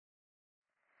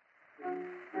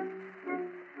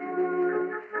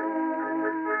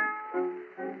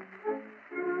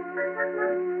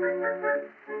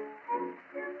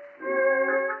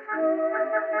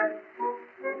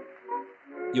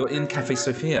You're in Cafe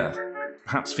Sophia,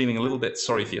 perhaps feeling a little bit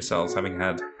sorry for yourselves, having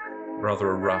had rather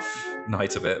a rough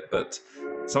night of it, but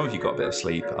some of you got a bit of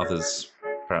sleep, others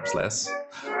perhaps less.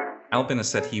 Albin has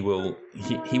said he will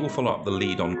follow up the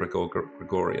lead on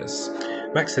Gregorius.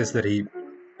 Max says that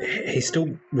he's still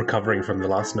recovering from the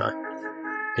last night.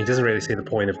 He doesn't really see the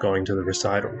point of going to the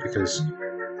recital because,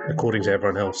 according to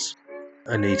everyone else,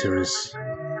 Anita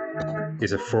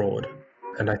is a fraud.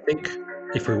 And I think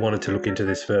if we wanted to look into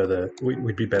this further,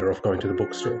 we'd be better off going to the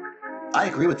bookstore. I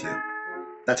agree with you.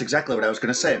 That's exactly what I was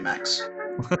going to say, Max.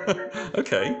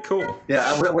 Okay, cool.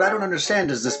 Yeah, what I don't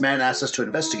understand is this man asks us to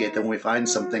investigate, then when we find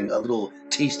something, a little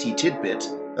tasty tidbit,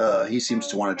 he seems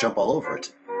to want to jump all over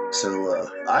it. So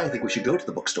I think we should go to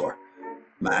the bookstore.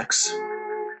 Max?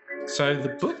 So the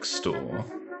bookstore...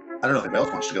 I don't know if anybody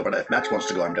else wants to go, but if Max wants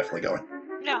to go, I'm definitely going.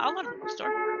 Yeah, I'll go to the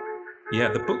bookstore.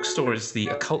 Yeah, the bookstore is the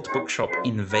occult bookshop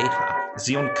in Weha,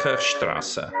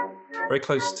 Zionkerstrasse, very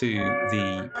close to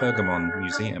the Pergamon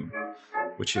Museum,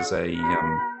 which is a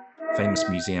famous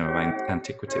museum of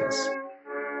antiquities.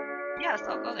 Yeah,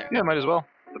 so I'll go there. Yeah, might as well.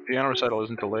 The piano recital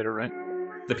isn't until later, right?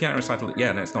 The piano recital,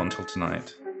 yeah, no, it's not until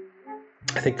tonight.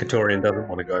 I think Katorian doesn't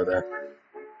want to go there.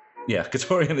 Yeah,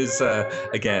 Katorian is,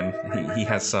 again, he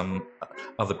has some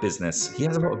other business. He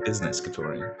has a lot of business,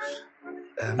 Katorian.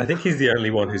 I think he's the only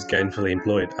one who's gainfully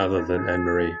employed other than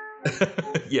Anne-Marie.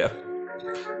 Yeah.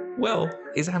 Well,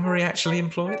 is Anne-Marie actually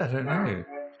employed? I don't know.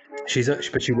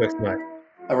 But she works nights.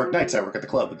 I work nights. I work at the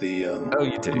club. Oh,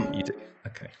 you do. You do.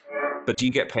 Okay. But do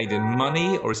you get paid in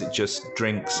money, or is it just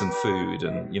drinks and food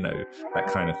and,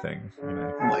 that kind of thing?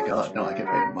 Oh my God, no, I get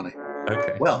paid in money.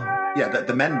 Okay. Well, yeah,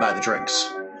 the men buy the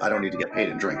drinks. I don't need to get paid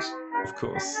in drinks. Of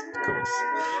course.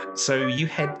 So you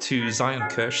head to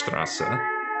Zionkerstrasse.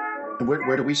 And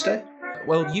where do we stay?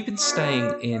 Well, you've been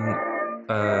staying in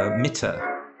Mitte.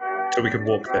 So we could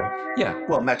walk there. Yeah.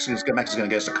 Well, Max is going to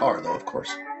get us a car, though, of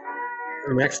course.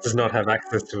 Max does not have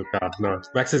access to a car. No,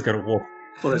 Max is going to walk.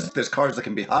 Well, there's cars that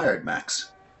can be hired,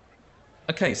 Max.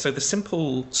 Okay, so the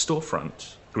simple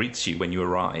storefront greets you when you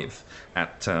arrive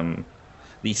at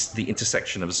the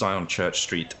intersection of Zion Church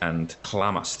Street and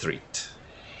Klammer Street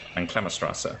and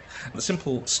Klammerstrasse. The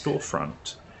simple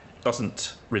storefront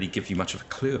doesn't really give you much of a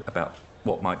clue about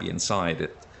what might be inside.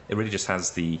 It really just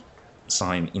has the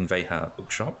sign in Weha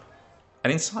bookshop.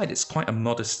 And inside it's quite a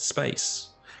modest space,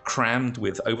 crammed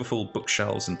with overfull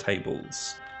bookshelves and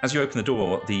tables. As you open the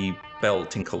door, the bell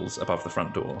tinkles above the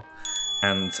front door,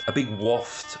 and a big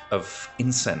waft of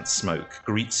incense smoke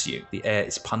greets you. The air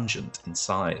is pungent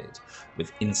inside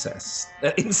with incest.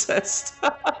 With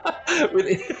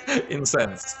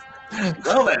incense.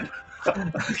 Well then.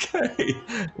 Okay.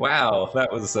 Wow,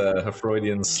 that was a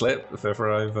Freudian slip, if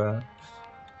ever I've...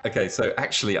 Okay, so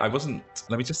actually, I wasn't...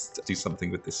 Let me just do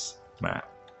something with this map.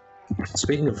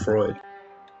 Speaking of Freud,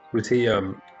 was he...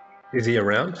 Is he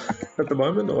around at the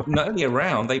moment? Or? Not only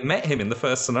around, they met him in the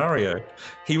first scenario.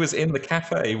 He was in the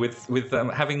cafe with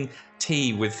having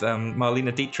tea with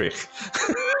Marlene Dietrich.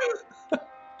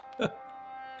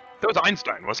 That was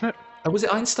Einstein, wasn't it? Oh, was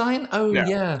it Einstein? Oh,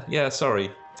 Yeah. yeah, sorry.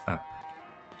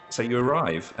 So you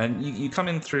arrive, and you come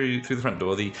in through the front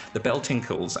door, the bell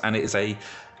tinkles, and it is a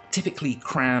typically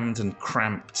crammed and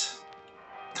cramped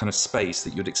kind of space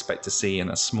that you'd expect to see in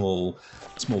a small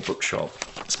bookshop,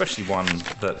 especially one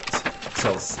that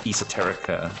sells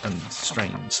esoterica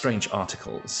and strange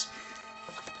articles.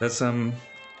 There's a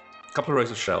couple of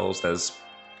rows of shelves. There's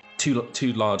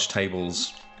two large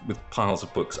tables with piles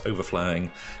of books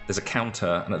overflowing. There's a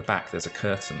counter, and at the back there's a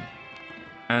curtain.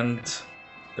 And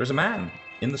there's a man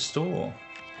in the store.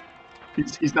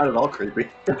 He's not at all creepy.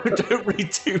 Don't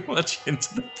read too much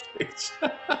into the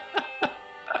picture.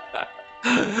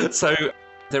 So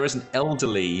there is an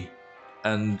elderly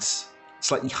and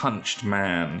slightly hunched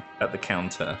man at the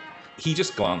counter. He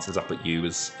just glances up at you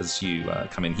as you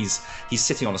come in. He's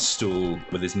sitting on a stool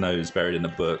with his nose buried in a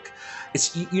book.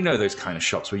 It's you know those kind of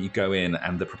shops where you go in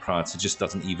and the proprietor just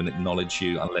doesn't even acknowledge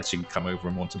you unless you come over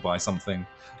and want to buy something.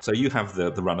 So you have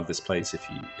the run of this place if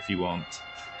you want.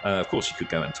 Of course, you could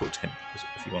go and talk to him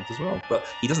if you want as well, but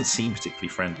he doesn't seem particularly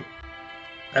friendly.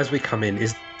 As we come in,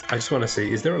 I just want to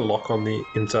see, is there a lock on the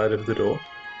inside of the door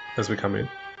as we come in?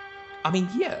 I mean,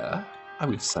 yeah, I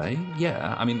would say,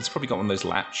 yeah. I mean, it's probably got one of those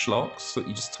latch locks that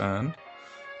you just turn.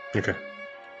 Okay.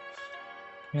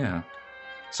 Yeah.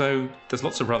 So there's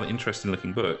lots of rather interesting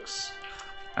looking books.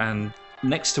 And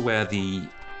next to where the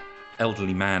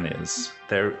elderly man is,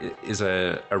 there is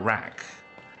a rack,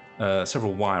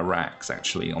 several wire racks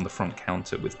actually, on the front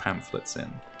counter with pamphlets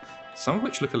in. Some of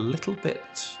which look a little bit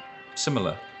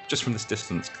similar, just from this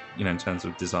distance, in terms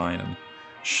of design and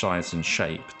size and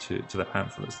shape to the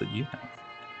pamphlets that you have.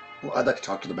 Well, I'd like to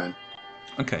talk to the man,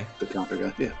 Okay. the counter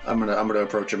guy. Yeah, I'm gonna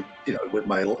approach him. With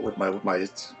my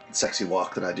sexy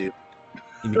walk that I do.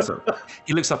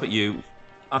 He looks up at you,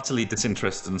 utterly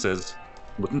disinterested, and says,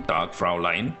 "Guten Tag,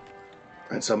 Fraulein."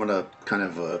 Right, so I'm gonna kind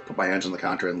of put my hands on the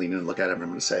counter and lean in and look at him. And I'm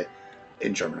gonna say,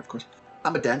 in German, of course,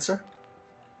 I'm a dancer,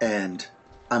 and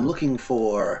I'm looking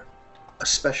for a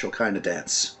special kind of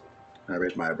dance. And I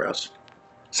raise my eyebrows.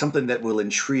 Something that will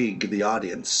intrigue the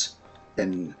audience,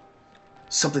 and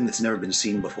something that's never been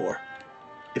seen before,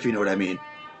 if you know what I mean.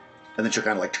 And then she'll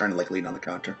kind of like turn and like lean on the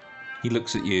counter. He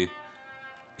looks at you.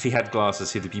 If he had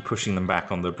glasses, he'd be pushing them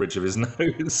back on the bridge of his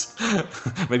nose.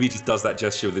 Maybe he just does that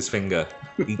gesture with his finger.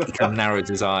 He kind of narrows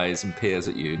his eyes and peers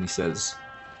at you, and he says,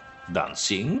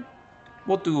 "Dancing?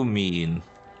 What do you mean?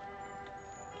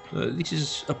 This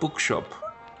is a bookshop."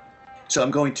 So I'm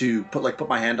going to put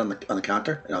my hand on the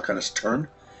counter, and I'll kind of turn,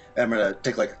 and I'm gonna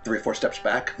take like 3 or 4 steps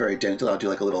back, very daintily. I'll do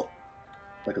like a little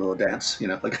dance,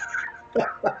 like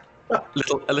a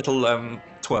little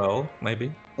twirl,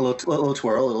 maybe. a little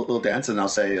twirl, a little dance, and I'll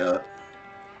say,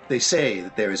 "They say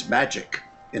that there is magic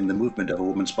in the movement of a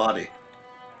woman's body,"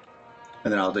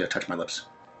 and then I'll touch my lips.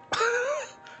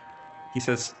 He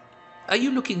says, "Are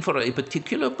you looking for a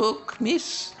particular book,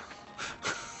 miss?"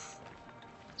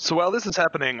 So while this is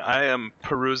happening, I am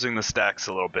perusing the stacks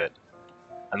a little bit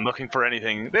and looking for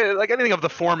anything of the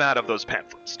format of those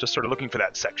pamphlets. Just sort of looking for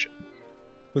that section.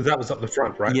 Well, that was up the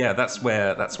front, right? Yeah, that's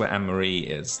where Anne-Marie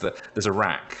is. There's a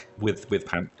rack with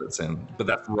pamphlets in, but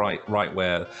that's right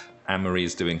where Anne-Marie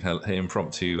is doing her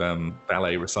impromptu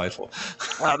ballet recital.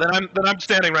 Then I'm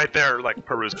standing right there, like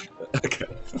perusing. Okay.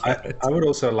 I would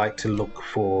also like to look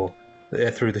for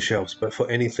through the shelves, but for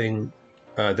anything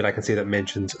that I can see that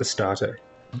mentions Astarte.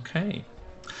 Okay.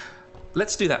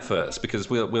 Let's do that first, because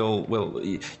you're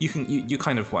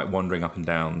kind of like wandering up and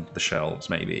down the shelves,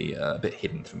 maybe a bit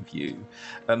hidden from view.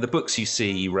 The books you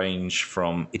see range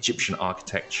from Egyptian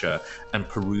architecture and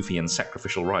Peruvian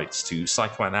sacrificial rites to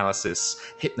psychoanalysis,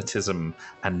 hypnotism,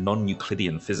 and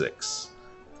non-Euclidean physics.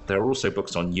 There are also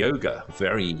books on yoga,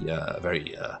 very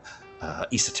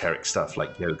esoteric stuff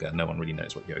like yoga. No one really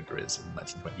knows what yoga is in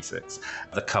 1926.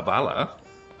 The Kabbalah,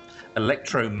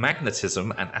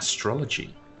 electromagnetism, and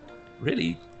astrology.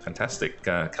 Really fantastic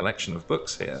collection of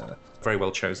books here. Very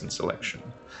well chosen selection.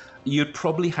 You'd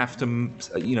probably have to,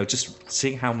 just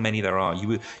seeing how many there are,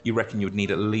 you reckon you would need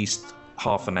at least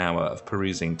half an hour of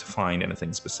perusing to find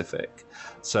anything specific.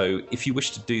 So if you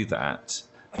wish to do that,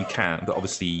 you can, but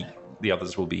obviously the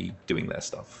others will be doing their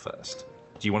stuff first.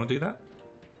 Do you want to do that?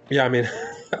 Yeah, I mean,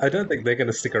 I don't think they're going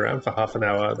to stick around for half an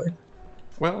hour, are they?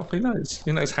 Well, who knows?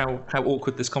 Who knows how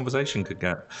awkward this conversation could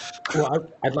get? Well,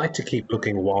 I'd like to keep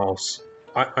looking whilst...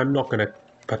 I'm not going to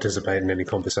participate in any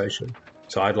conversation,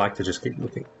 so I'd like to just keep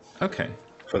looking. Okay.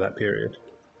 For that period,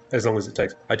 as long as it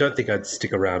takes. I don't think I'd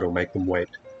stick around or make them wait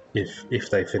if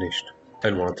they finished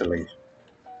and wanted to leave.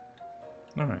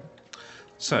 All right.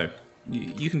 So,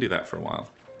 you can do that for a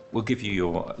while. We'll give you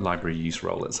your library use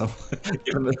roll at some point.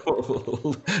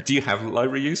 Do you have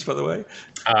library use, by the way?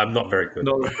 Not very good.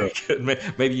 Not very good.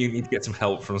 Maybe you need to get some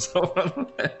help from someone.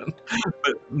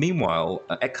 But meanwhile,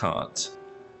 Eckhart,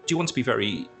 do you want to be are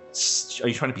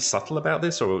you trying to be subtle about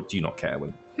this, or do you not care?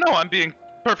 No, I'm being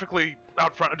perfectly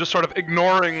out front. I'm just sort of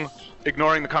ignoring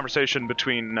the conversation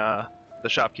between the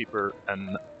shopkeeper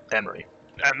and Anne-Marie,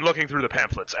 and looking through the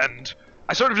pamphlets, and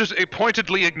I sort of just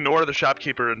pointedly ignore the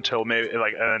shopkeeper until maybe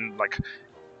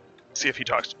see if he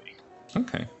talks to me.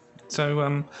 Okay,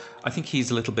 so I think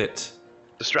he's a little bit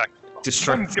distracted.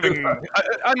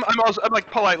 I'm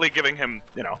like politely giving him,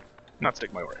 not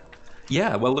stick my word.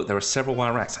 Yeah, well, look, there are several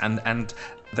wire racks, and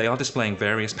they are displaying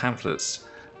various pamphlets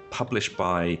published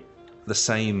by the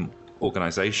same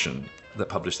organization that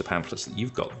published the pamphlets that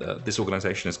you've got. This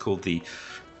organization is called the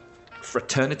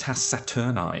Fraternitas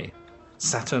Saturni,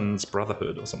 Saturn's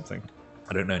Brotherhood or something.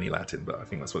 I don't know any Latin, but I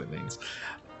think that's what it means.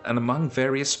 And among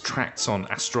various tracts on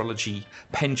astrology,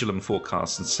 pendulum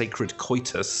forecasts, and sacred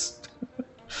coitus,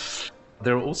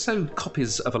 there are also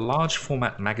copies of a large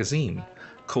format magazine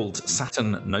called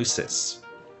Saturn Gnosis,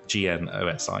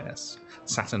 Gnosis,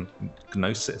 Saturn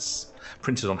Gnosis,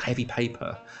 printed on heavy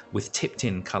paper with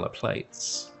tipped-in color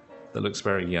plates. That looks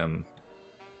very,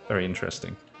 very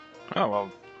interesting. Oh,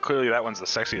 well, clearly that one's the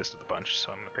sexiest of the bunch,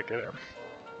 so I'm going to pick it up.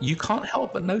 You can't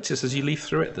help but notice as you leaf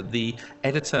through it that the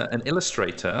editor and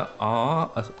illustrator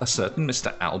are a certain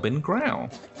Mr. Albin Grau.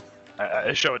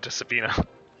 I show it to Sabina,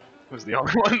 who's the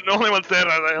only one there.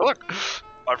 I say, look,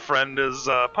 our friend is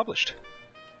published.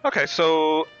 Okay,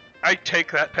 so I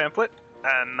take that pamphlet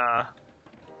and...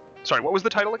 sorry, what was the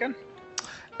title again?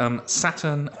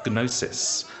 Saturn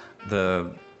Gnosis.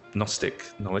 The Gnostic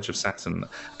knowledge of Saturn.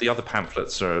 The other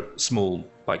pamphlets are small,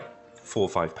 like 4 or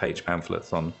 5 page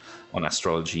pamphlets on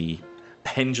astrology,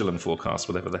 pendulum forecast,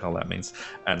 whatever the hell that means,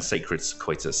 and sacred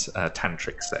coitus,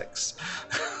 tantric sex.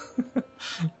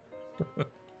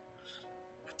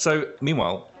 So,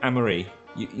 meanwhile, Anne-Marie,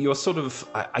 you're sort of,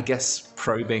 I guess,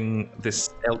 probing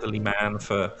this elderly man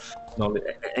for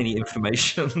any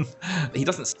information.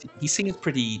 He seems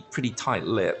pretty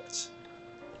tight-lipped.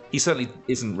 He certainly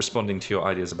isn't responding to your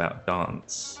ideas about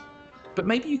dance. But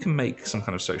maybe you can make some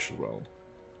kind of social role.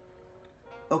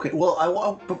 Okay, well, I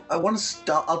want to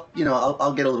start.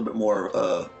 I'll get a little bit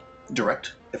more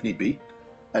direct if need be,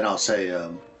 and I'll say,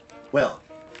 well,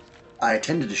 I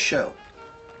attended a show,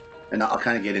 and I'll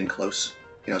kind of get in close,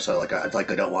 so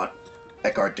I don't want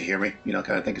Eckhart to hear me, kind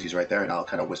of thing, because he's right there, and I'll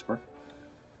kind of whisper.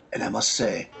 And I must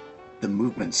say, the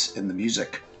movements and the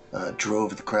music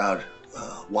drove the crowd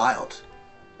wild,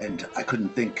 and I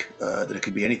couldn't think that it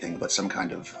could be anything but some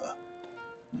kind of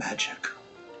magic.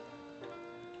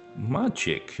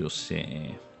 Magic, you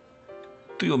say?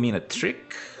 Do you mean a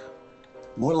trick?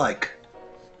 More like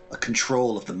a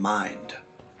control of the mind.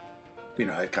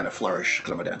 I kind of flourish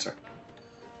because I'm a dancer.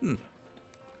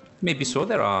 Maybe so.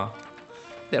 There are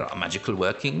magical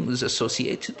workings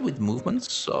associated with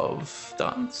movements of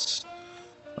dance.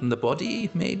 And the body,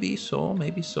 maybe so.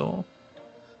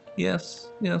 Yes.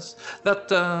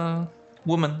 That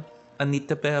woman,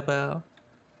 Anita Bear,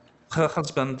 her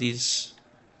husband is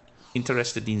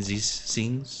interested in these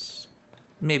things.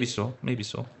 Maybe so.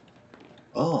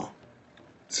 Oh.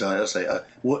 So I'll say,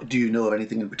 what do you know of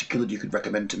anything in particular you could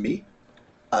recommend to me?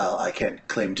 I can't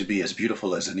claim to be as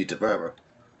beautiful as Anita Berber.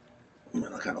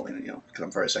 I'll kind of lean in, because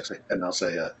I'm very sexy. And I'll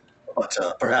say, but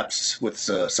perhaps with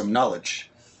some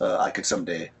knowledge, I could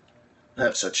someday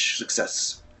have such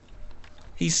success.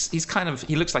 He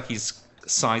looks like he's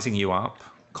sizing you up,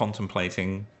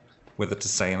 contemplating whether to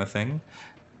say anything.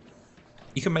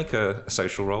 You can make a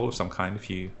social role of some kind if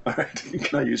you... All right.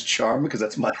 Can I use charm? Because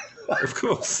that's my... Of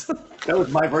course. That was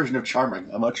my version of charming.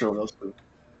 I'm not sure what else to...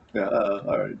 Yeah,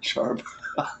 all right, charm.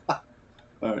 All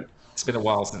right. It's been a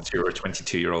while since you were a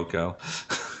 22-year-old girl.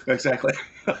 Exactly.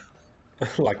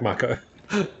 Like Mako.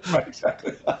 Right,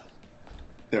 exactly.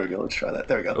 There we go. Let's try that.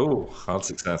 There we go. Oh, hard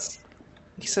success.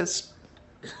 He says,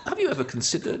 have you ever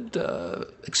considered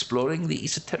exploring the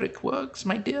esoteric works,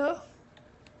 my dear?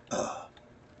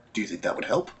 Do you think that would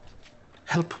help?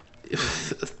 Help?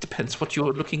 It depends what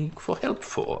you're looking for help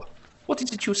for. What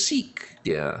is it you seek,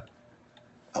 dear?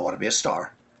 I want to be a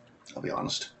star. I'll be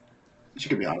honest. You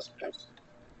can be honest, perhaps.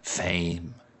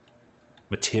 Fame.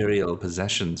 Material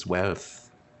possessions,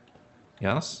 wealth.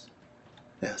 Yes?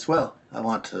 Yes, well, I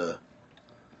want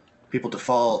people to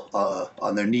fall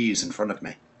on their knees in front of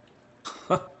me.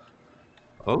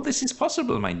 Oh, this is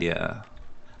possible, my dear.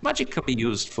 Magic can be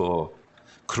used for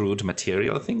crude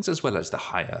material things as well as the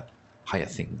higher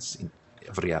things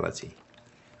of reality.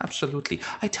 Absolutely.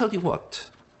 I tell you what,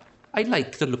 I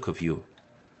like the look of you.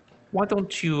 Why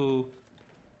don't you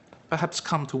perhaps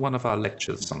come to one of our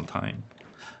lectures sometime?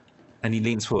 And he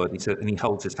leans forward, and he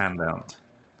holds his hand out.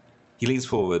 He leans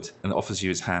forward and offers you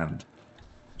his hand.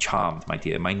 Charmed, my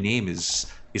dear. My name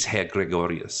is Herr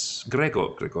Gregorius. Gregor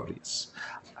Gregorius.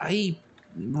 I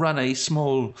run a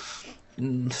small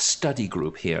study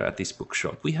group here at this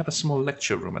bookshop. We have a small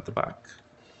lecture room at the back.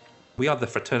 We are the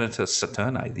Fraternitas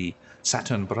Saturni, the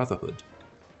Saturn Brotherhood.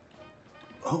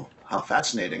 Oh, how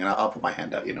fascinating. And I'll put my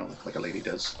hand out, like a lady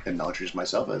does, and I'll introduce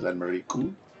myself as Anne-Marie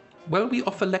Cool. Well, we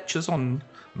offer lectures on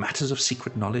matters of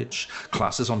secret knowledge,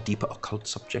 classes on deeper occult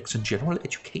subjects, and general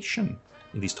education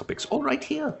in these topics, all right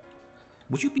here.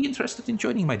 Would you be interested in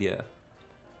joining, my dear?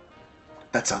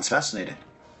 That sounds fascinating.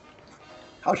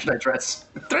 How should I dress?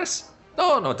 Dress?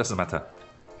 No, it doesn't matter.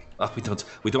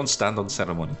 We don't stand on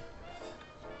ceremony.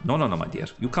 No, my dear.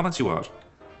 You come as you are.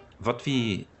 What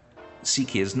we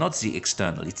seek here is not the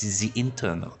external, it is the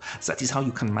internal. That is how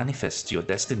you can manifest your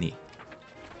destiny.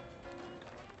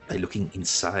 By looking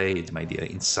inside, my dear,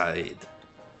 inside.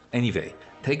 Anyway,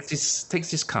 take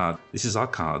this card. This is our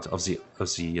card of the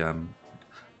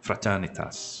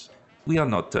Fraternitas. We are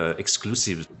not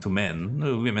exclusive to men.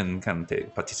 Women can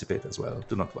participate as well.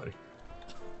 Do not worry.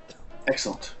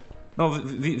 Excellent. No,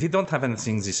 we don't have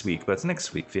anything this week, but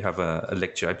next week we have a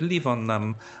lecture, I believe, on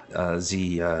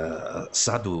the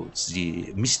sadhus,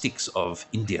 the mystics of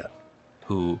India,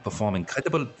 who perform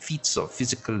incredible feats of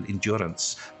physical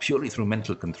endurance purely through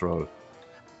mental control.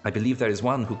 I believe there is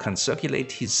one who can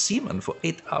circulate his semen for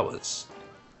 8 hours.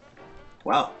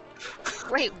 Wow.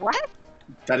 Wait, what?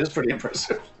 That is pretty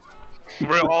impressive.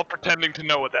 We're all pretending to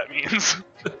know what that means.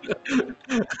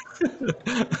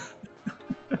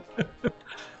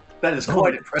 That is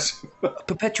quite impressive.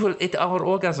 Perpetual 8-hour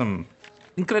orgasm.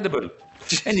 Incredible.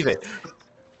 Anyway,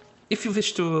 if you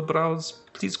wish to browse,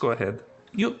 please go ahead.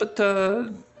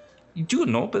 Do you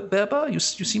know Berber? You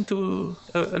seem to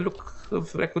a look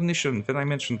of recognition when I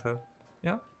mentioned her.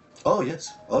 Yeah? Oh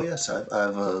yes.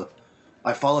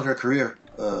 I followed her career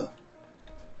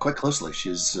quite closely.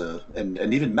 She's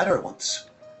and even met her once.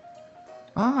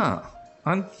 Ah,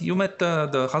 and you met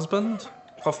the husband,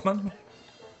 Hoffman?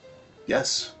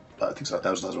 Yes, I think so. That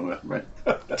was the husband, right?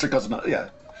 That's her cousin. Yeah,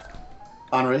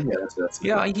 Henri. Yeah, that's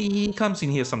Yeah, he comes in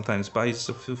here sometimes, buys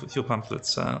a few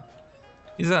pamphlets.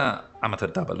 He's an amateur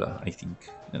dabbler, I think.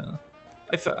 Yeah.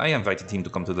 I invited him to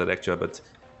come to the lecture, but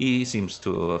he seems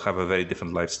to have a very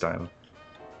different lifestyle.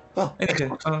 Oh,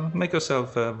 anyway, make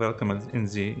yourself welcome in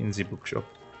the bookshop.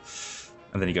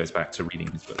 And then he goes back to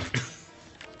reading his book.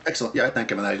 Excellent. Yeah, I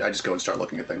thank him, and I just go and start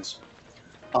looking at things.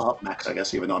 I'll help Max, I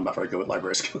guess, even though I'm not very good with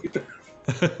library skill either.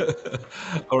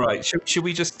 All right. Should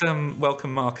we just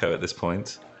welcome Marco at this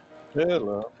point?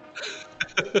 Hello.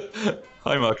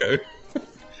 Hi, Marco.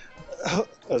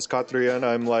 As Katrian,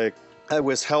 I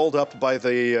was held up by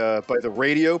the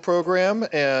radio program,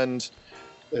 and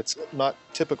it's not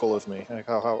typical of me. Like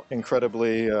how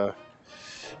incredibly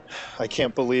I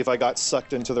can't believe I got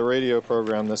sucked into the radio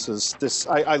program.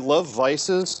 I love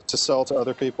vices to sell to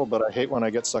other people, but I hate when I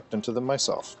get sucked into them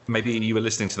myself. Maybe you were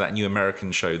listening to that new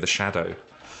American show, The Shadow.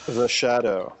 The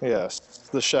Shadow, yes.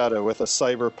 The Shadow with a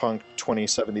cyberpunk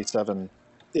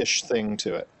 2077-ish thing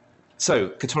to it. So,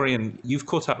 Katorian, you've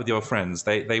caught up with your friends.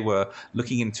 They were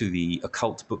looking into the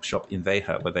occult bookshop in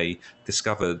Veja, where they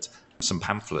discovered some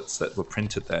pamphlets that were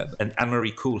printed there. And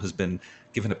Anne-Marie Cool has been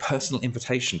given a personal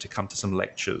invitation to come to some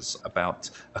lectures about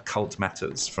occult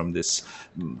matters from this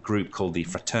group called the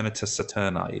Fraternitas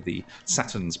Saturni, the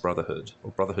Saturn's Brotherhood,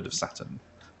 or Brotherhood of Saturn.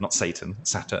 Not Satan,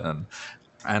 Saturn.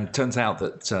 And turns out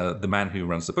that the man who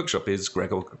runs the bookshop is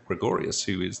Gregor Gregorius,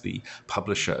 who is the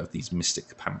publisher of these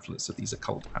mystic pamphlets, of these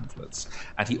occult pamphlets.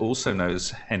 And he also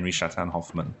knows Henry Chatan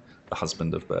Hoffman, the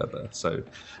husband of Berber. So,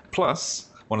 plus,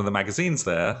 one of the magazines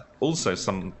there, also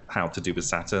somehow to do with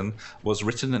Saturn, was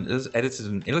written and edited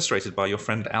and illustrated by your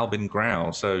friend Albin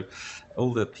Grau. So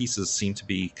all the pieces seem to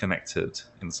be connected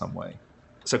in some way.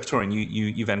 So, Katorian,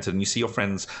 you've entered and you see your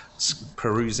friends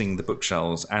perusing the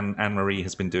bookshelves, and Anne-Marie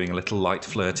has been doing a little light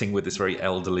flirting with this very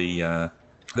elderly... there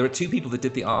are two people that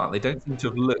did the art. They don't seem to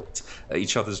have looked at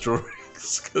each other's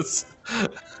drawings, because...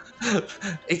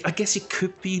 I guess it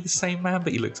could be the same man,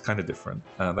 but he looks kind of different.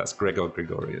 That's Gregor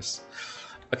Gregorius.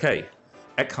 Okay,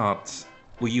 Eckhart,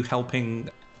 were you helping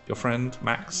your friend,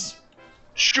 Max?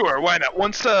 Sure, why not?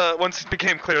 Once it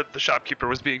became clear that the shopkeeper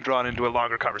was being drawn into a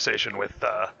longer conversation with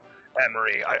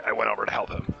Anne-Marie, I went over to help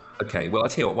him. Okay, well, I'll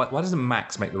tell you what, why doesn't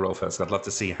Max make the roll first? I'd love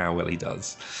to see how well he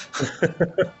does.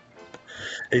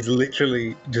 He's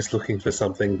literally just looking for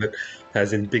something that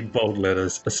has in big bold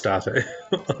letters Astarte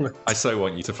on it. I so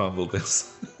want you to fumble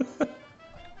this.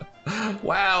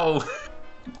 Wow!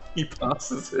 He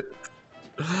passes it.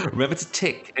 Remember to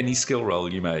tick any skill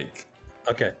roll you make.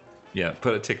 Okay. Yeah,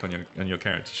 put a tick on your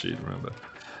character sheet, remember.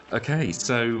 Okay,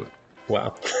 so...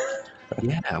 Wow.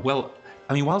 Yeah, well,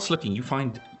 I mean, whilst looking, you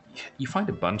find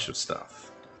a bunch of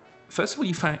stuff. First of all,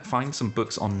 you find some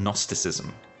books on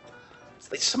Gnosticism.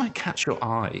 They somehow catch your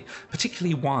eye,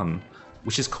 particularly one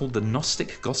which is called the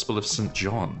Gnostic Gospel of St.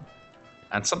 John,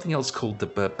 and something else called the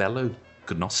Burbello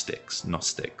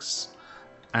Gnostics.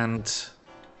 And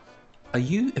have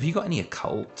you got any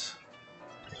occult?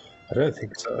 I don't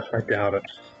think so. I doubt it.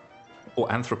 Or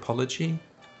anthropology?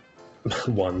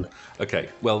 One. Okay,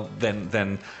 well,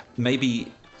 then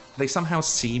maybe they somehow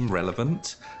seem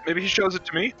relevant. Maybe he shows it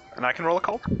to me, and I can roll a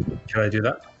cult? Can I do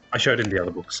that? I showed him the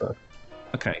other book, so...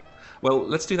 Okay. Well,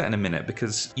 let's do that in a minute,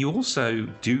 because you also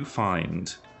do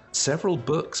find several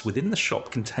books within the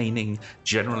shop containing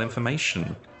general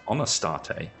information on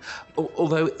Astarte.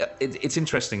 Although it's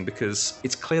interesting because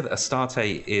it's clear that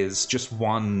Astarte is just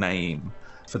one name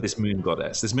for this moon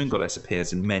goddess. This moon goddess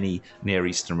appears in many Near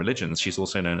Eastern religions. She's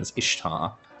also known as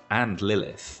Ishtar and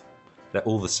Lilith. They're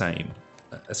all the same,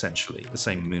 essentially, the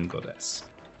same moon goddess.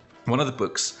 One of the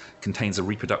books contains a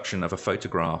reproduction of a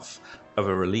photograph of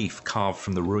a relief carved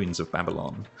from the ruins of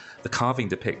Babylon. The carving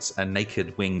depicts a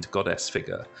naked winged goddess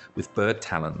figure with bird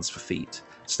talons for feet,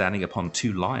 standing upon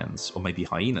two lions, or maybe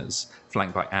hyenas,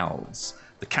 flanked by owls.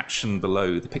 The caption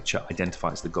below the picture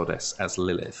identifies the goddess as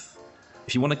Lilith.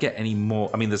 If you want to get any more,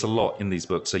 I mean, there's a lot in these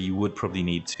books, so you would probably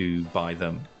need to buy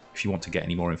them if you want to get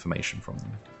any more information from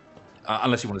them.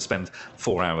 Unless you want to spend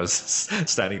 4 hours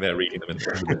standing there reading them.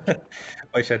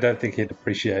 Which I don't think he'd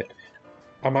appreciate.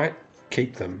 I might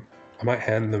keep them. I might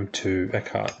hand them to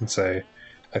Eckhart and say,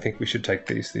 I think we should take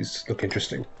these. These look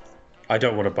interesting. I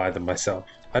don't want to buy them myself.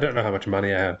 I don't know how much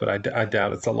money I have, but I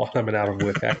doubt it's a lot. I'm an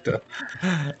out-of-work actor.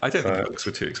 I don't think books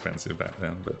were too expensive back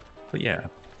then, but yeah.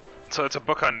 So it's a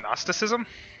book on Gnosticism?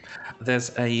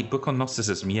 There's a book on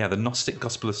Gnosticism, yeah, the Gnostic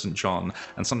Gospel of St. John,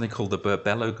 and something called the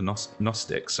Burbello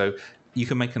Gnostic. So you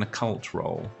can make an occult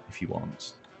roll if you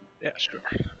want. Yeah, sure.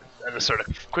 And just sort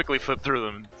of quickly flip through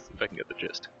them and see if I can get the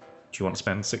gist. Do you want to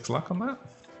spend 6 luck on that?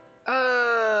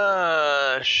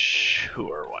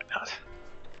 Sure, why not?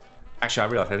 Actually, I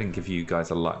realized I didn't give you guys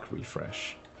a luck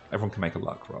refresh. Everyone can make a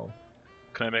luck roll.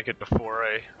 Can I make it before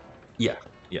I... Yeah.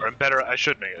 Or better, I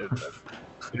should make it.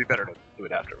 It'd be better to do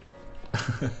it after.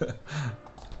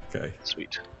 Okay.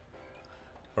 Sweet.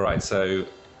 Alright, so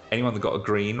anyone that got a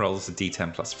green rolls a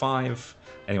d10 plus 5.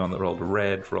 Anyone that rolled a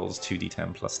red rolls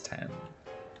 2d10 plus 10.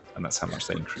 And that's how much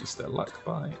they increase their luck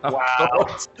by. Oh, wow.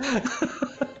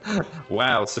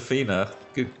 Wow, Safina.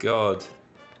 Good God.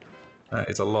 That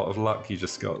is a lot of luck you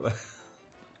just got there.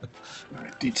 All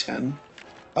right, D10.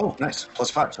 Oh, nice.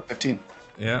 Plus 5, so 15.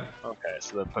 Yeah. Okay,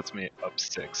 so that puts me up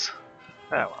 6.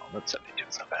 Ah, well, that's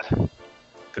not bad.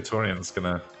 Katorian's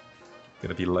gonna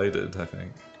be loaded, I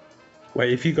think.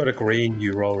 Wait, if you got a green,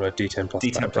 you roll a d10 plus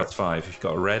 5. D10 plus 5. If you've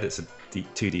got a red, it's a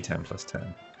 2d10 plus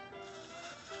 10.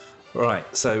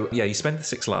 Right, so yeah, you spend the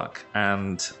 6 luck,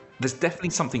 and there's definitely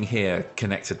something here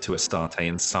connected to Astarte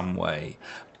in some way.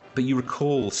 But you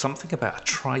recall something about a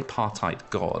tripartite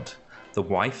god, the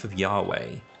wife of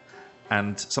Yahweh,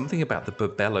 and something about the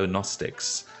Burbello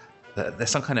Gnostics. There's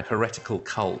some kind of heretical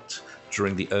cult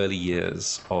during the early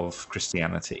years of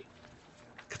Christianity.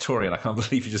 Katorian, I can't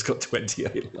believe you just got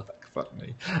 28 luck. Fuck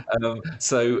me.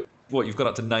 So, what, you've got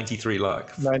up to 93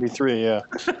 luck? 93, yeah.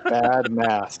 Bad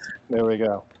math. There we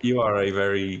go. You are a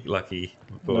very lucky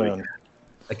boy. Man.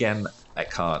 Again,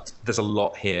 Eckhart, there's a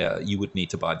lot here. You would need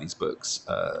to buy these books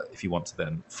if you want to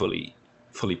then fully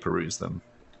peruse them.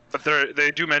 But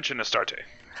they do mention Astarte.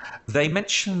 They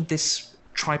mention this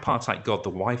tripartite god, the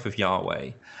wife of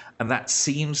Yahweh, and that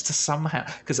seems to somehow...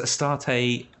 Because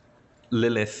Astarte,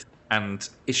 Lilith, and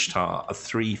Ishtar are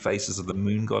 3 faces of the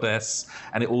moon goddess,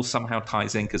 and it all somehow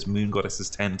ties in because moon goddesses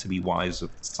tend to be wives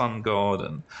of the sun god,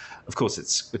 and of course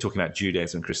we're talking about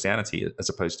Judaism and Christianity as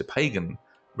opposed to pagan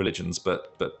religions,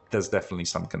 but there's definitely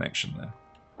some connection there.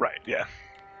 Right, yeah.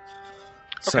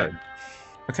 So,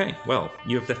 okay, well,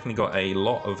 you have definitely got a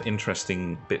lot of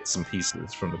interesting bits and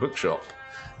pieces from the bookshop.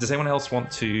 Does anyone else want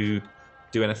to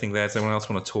do anything there? Does anyone else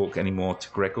want to talk any more to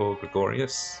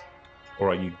Gregorius? Or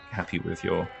are you happy with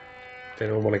your... Does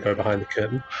anyone want to go behind the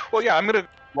curtain? Well, yeah, I'm going to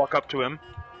walk up to him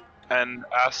and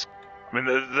ask... I mean,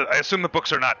 I assume the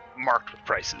books are not marked with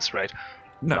prices, right?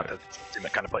 No. Not in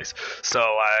that kind of place. So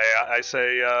I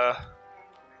say,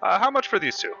 how much for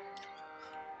these 2?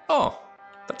 Oh,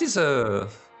 that is a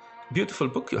beautiful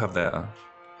book you have there.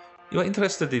 You are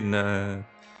interested in the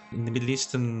Middle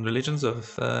Eastern religions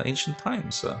of ancient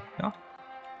times, yeah?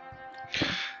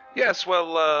 Yes,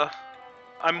 well,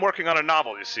 I'm working on a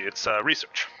novel, you see. It's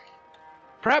research.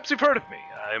 Perhaps you've heard of me.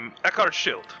 I'm Eckhart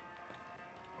Schild.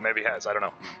 Maybe he has, I don't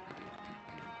know.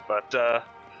 But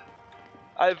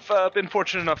I've been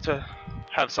fortunate enough to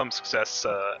have some success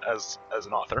as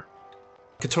an author.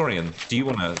 Katorian, do you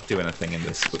want to do anything in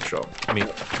this bookshop? I mean,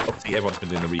 obviously everyone's been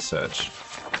doing the research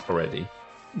already.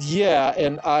 Yeah,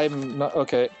 and I'm not...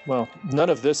 Okay, well, none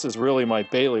of this is really my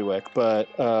bailiwick, but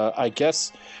I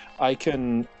guess I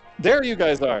can... There you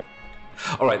guys are.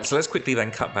 All right, so let's quickly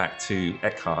then cut back to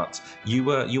Eckhart. You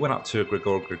went up to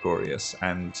Gregorius,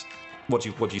 and what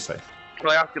do you say?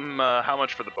 Well, I asked him how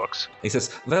much for the books. He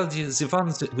says, well, the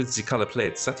ones with the color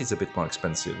plates, that is a bit more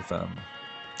expensive. So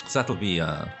that'll be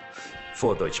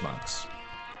 4 Deutschmarks,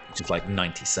 which is like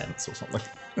 90 cents or something.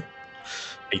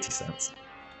 80 cents.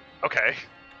 Okay.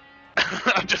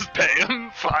 I'll just pay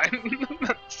him, fine.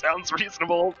 That sounds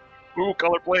reasonable. Ooh,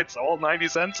 color plates, all 90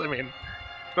 cents? I mean,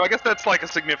 no, I guess that's like a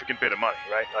significant bit of money,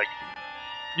 right? Like,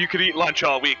 you could eat lunch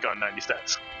all week on 90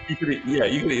 cents. You could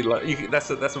eat. That's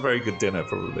a very good dinner,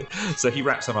 probably. So he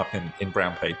wraps them up in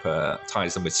brown paper,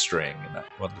 ties them with string in that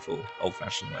wonderful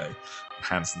old-fashioned way, and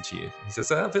hands them to you. He says,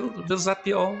 "Will that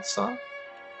be all, sir?"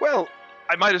 Well,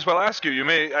 I might as well ask you. You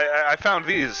may. I found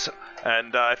these,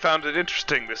 and I found it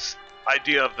interesting. This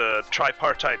idea of the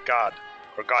tripartite god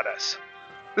or goddess.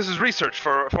 This is research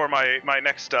for my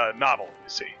next novel. You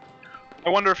see. I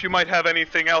wonder if you might have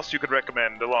anything else you could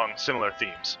recommend along similar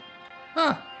themes.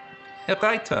 Ah, a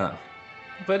writer.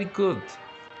 Very good.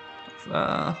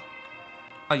 Are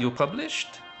you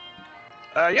published?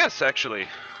 Yes, actually.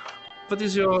 What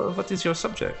is your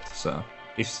subject, sir?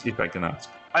 If I can ask.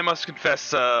 I must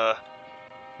confess,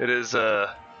 it is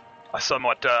a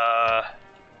somewhat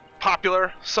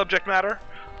popular subject matter.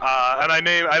 And I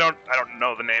don't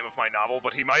know the name of my novel,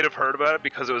 but he might have heard about it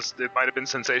because it might have been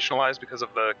sensationalized because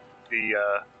of the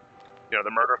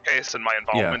murder case and my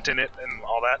involvement in it and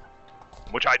all that,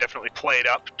 which I definitely played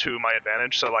up to my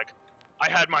advantage. So like, I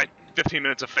had my 15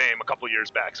 minutes of fame a couple years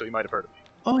back, so he might have heard of me.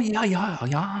 Oh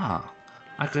yeah.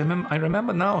 I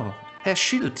remember now. Herr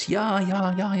Schild. Yeah.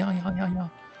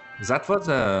 That was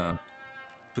a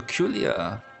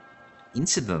peculiar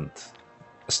incident.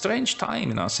 A strange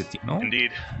time in our city, no?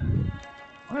 Indeed.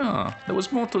 Yeah, there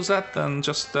was more to that than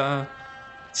just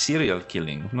serial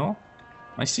killing, no?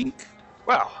 I think.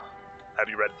 Well, have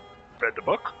you read the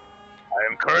book?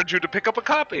 I encourage you to pick up a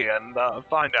copy and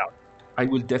find out. I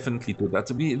will definitely do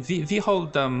that. We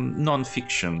hold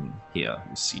non-fiction here,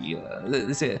 you see.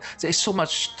 There's so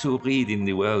much to read in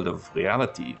the world of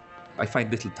reality. I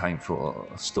find little time for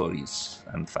stories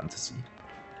and fantasy.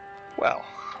 Well,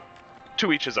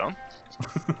 to each his own.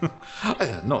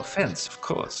 No offense, of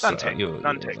course. None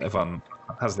taken. Everyone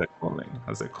has their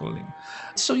calling.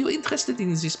 So you're interested in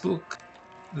this book?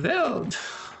 Well,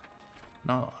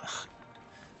 no.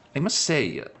 I must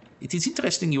say, it is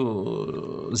interesting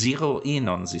you zero in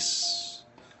on this,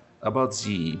 about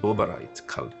the Boberite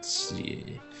cults, the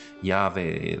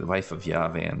Yahweh, the wife of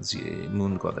Yahweh, and the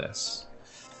moon goddess.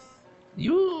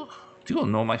 Do you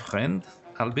know my friend,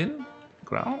 Albin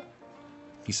Grau?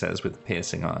 He says with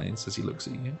piercing eyes as he looks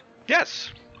at you.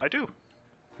 Yes, I do.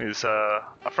 He's a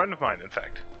friend of mine, in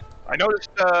fact. I noticed,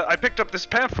 I picked up this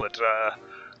pamphlet,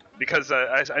 because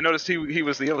I noticed he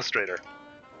was the illustrator.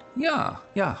 Yeah,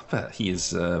 well, he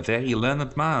is a very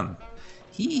learned man.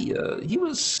 He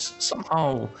was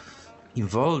somehow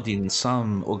involved in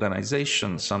some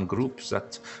organization, some groups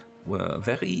that were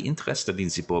very interested in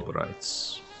the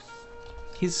Boberites.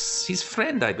 His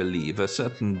friend, I believe, a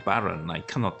certain baron, I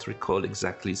cannot recall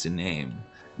exactly the name.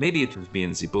 Maybe it will be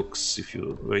in the books if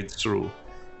you read through.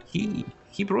 He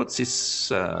brought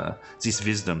this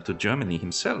wisdom to Germany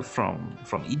himself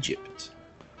from Egypt.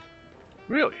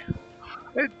 Really?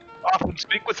 I often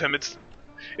speak with him.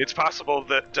 It's possible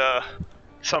that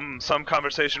some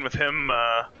conversation with him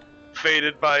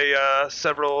faded by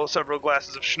several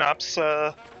glasses of schnapps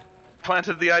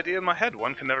planted the idea in my head.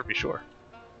 One can never be sure.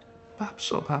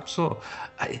 Perhaps so.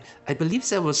 I believe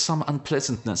there was some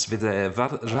unpleasantness with a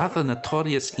rather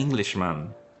notorious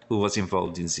Englishman who was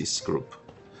involved in this group.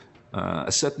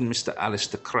 A certain Mr.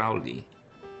 Alistair Crowley.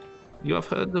 You have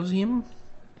heard of him?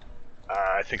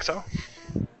 I think so.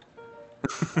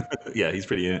 Yeah, he's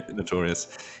pretty notorious.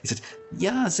 He said,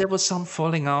 yeah, there was some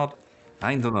falling out.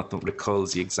 I do not recall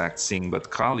the exact thing, but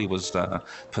Crowley was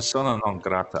persona non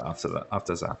grata after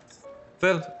that.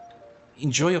 Well,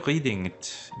 enjoy reading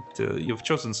it. You've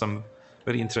chosen some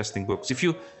very interesting books. If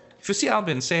you see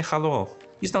Albin, say hello.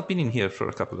 He's not been in here for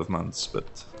a couple of months,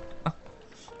 but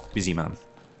busy man.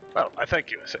 Well, I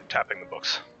thank you, tapping the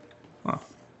books. Oh,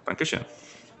 danke schön.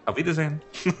 Auf Wiedersehen,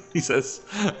 he says.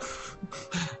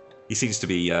 He seems to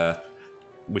be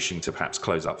wishing to perhaps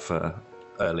close up for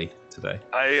early today.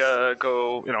 I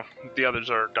go, the others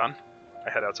are done. I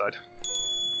head outside.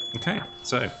 Okay,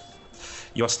 so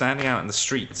you're standing out in the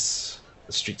streets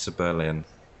of Berlin.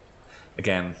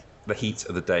 Again, the heat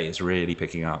of the day is really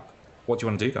picking up. What do you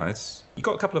want to do, guys? You've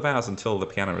got a couple of hours until the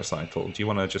piano recital. Do you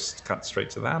want to just cut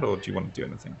straight to that, or do you want to do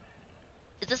anything?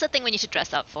 Is this a thing we need to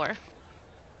dress up for?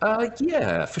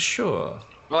 Yeah, for sure.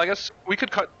 Well, I guess we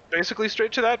could cut basically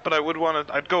straight to that, but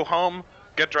I'd go home,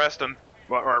 get dressed, and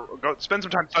or go spend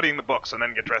some time studying the books, and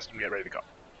then get dressed and get ready to go.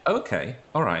 Okay,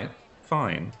 all right,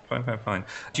 fine. Do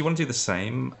you want to do the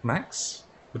same, Max,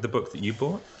 with the book that you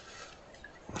bought?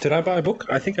 Did I buy a book?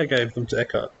 I think I gave them to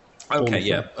Eckhart. Okay,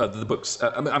 yeah, the books.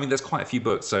 I mean, there's quite a few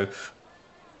books, so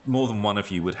more than one of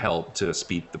you would help to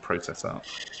speed the process up.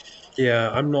 Yeah,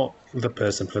 I'm not the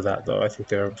person for that, though. I think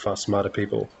there are far smarter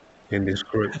people in this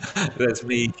group. There's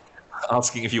me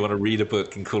asking if you want to read a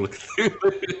book and Call of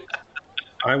Cthulhu.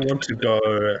 I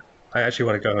actually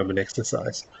want to go home and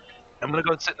exercise. I'm going to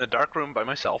go and sit in a dark room by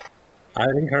myself.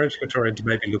 I'd encourage Katorian to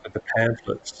maybe look at the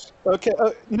pamphlets. Okay,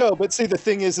 no, but see, the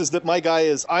thing is that my guy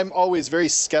is, I'm always very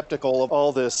skeptical of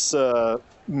all this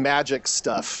magic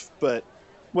stuff, but,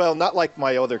 well, not like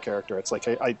my other character. It's like,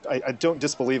 I don't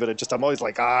disbelieve it. I'm always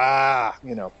like,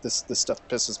 this stuff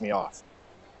pisses me off.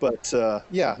 But,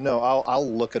 yeah, no,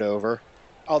 I'll look it over.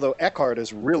 Although Eckhart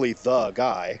is really the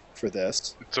guy for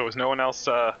this. So is no one else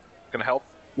going to help?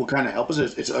 What kind of help is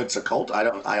it? It's a cult?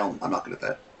 I'm not good at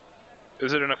that.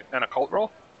 Is it an occult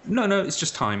roll? No, it's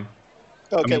just time.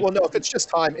 Okay, well, no, if it's just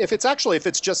time, if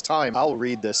it's just time, I'll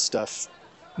read this stuff.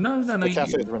 No. The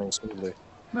cafe's running smoothly.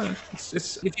 No,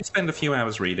 it's if you spend a few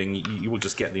hours reading, you will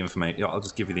just get the information. I'll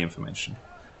just give you the information.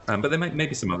 But there may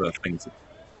be some other things.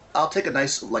 I'll take a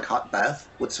nice like hot bath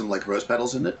with some like rose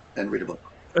petals in it and read a book.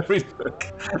 Read the book.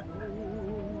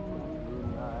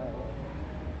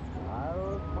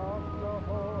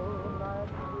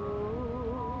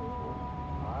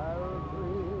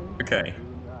 Okay.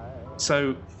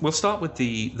 So we'll start with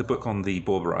the book on the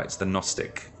Borborites, the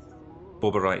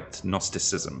Borborite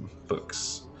Gnosticism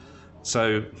books.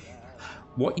 So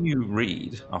what you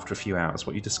read after a few hours,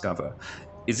 what you discover,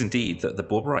 is indeed that the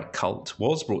Borborite cult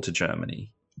was brought to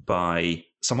Germany by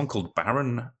someone called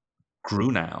Baron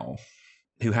Grunau,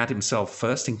 who had himself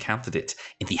first encountered it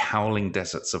in the howling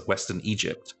deserts of western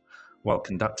Egypt while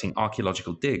conducting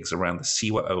archaeological digs around the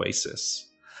Siwa oasis.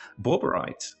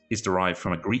 Borborite is derived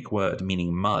from a Greek word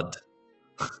meaning mud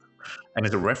and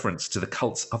is a reference to the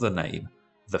cult's other name,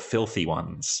 the Filthy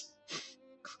Ones.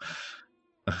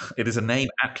 It is a name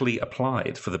aptly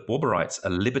applied, for the Borborites are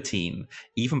libertine,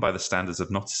 even by the standards of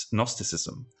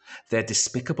Gnosticism. Their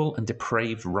despicable and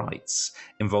depraved rites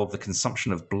involve the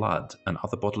consumption of blood and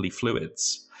other bodily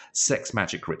fluids, sex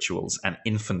magic rituals, and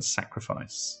infant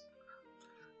sacrifice.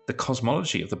 The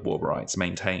cosmology of the Borborites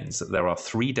maintains that there are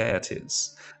three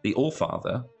deities, the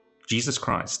Allfather, Jesus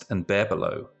Christ, and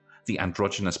Berbelo, the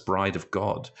androgynous bride of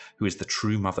God, who is the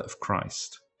true mother of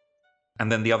Christ.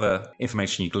 And then the other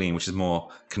information you glean, which is more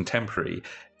contemporary,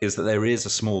 is that there is a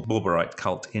small Borborite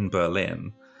cult in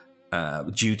Berlin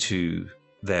due to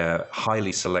their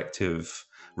highly selective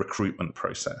recruitment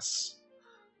process.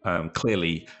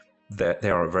 Clearly, they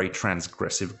are a very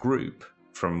transgressive group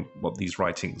from what these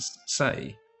writings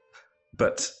say.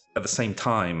 But at the same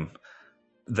time,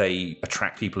 they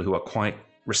attract people who are quite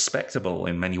respectable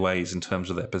in many ways in terms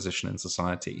of their position in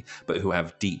society, but who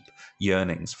have deep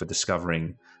yearnings for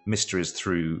discovering mysteries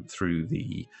through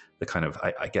the kind of,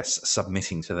 I guess,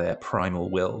 submitting to their primal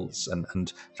wills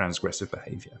and transgressive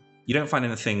behavior. You don't find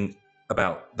anything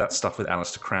about that stuff with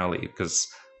Aleister Crowley,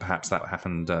 because perhaps that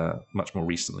happened much more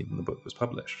recently than the book was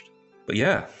published. But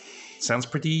yeah, sounds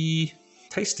pretty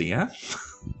tasty, yeah?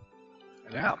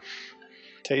 Yeah.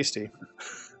 Tasty.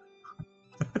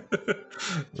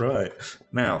 Right.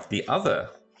 Now, the other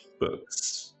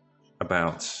books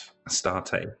about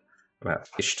Astarte, about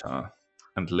Ishtar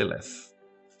and Lilith.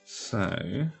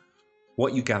 So,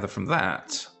 what you gather from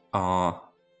that are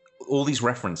all these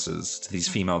references to these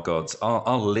female gods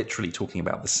are literally talking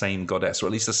about the same goddess, or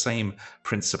at least the same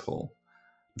principle.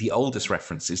 The oldest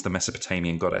reference is the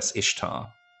Mesopotamian goddess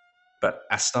Ishtar, but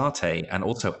Astarte and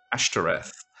also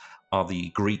Ashtoreth are the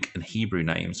Greek and Hebrew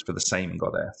names for the same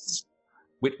goddess,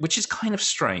 which is kind of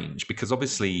strange because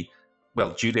obviously,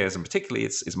 well, Judaism particularly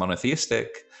is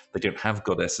monotheistic. They don't have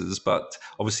goddesses, but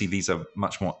obviously these are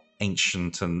much more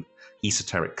ancient and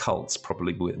esoteric cults,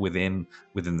 probably within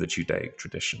the Judaic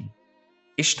tradition.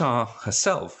 Ishtar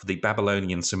herself, the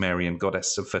Babylonian Sumerian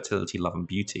goddess of fertility, love, and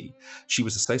beauty, she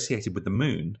was associated with the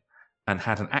moon and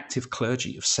had an active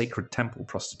clergy of sacred temple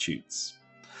prostitutes.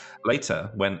 Later,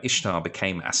 when Ishtar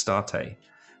became Astarte,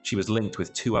 she was linked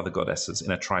with two other goddesses in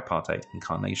a tripartite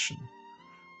incarnation.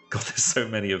 God, there's so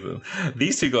many of them.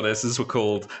 These two goddesses were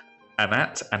called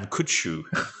Anat and Kudshu.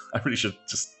 I really should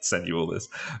just send you all this.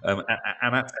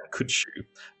 Anat and Kudshu.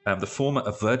 The former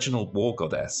a virginal war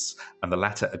goddess, and the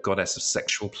latter a goddess of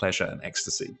sexual pleasure and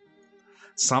ecstasy.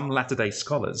 Some latter-day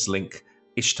scholars link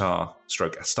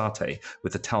Ishtar/Astarte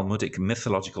with the Talmudic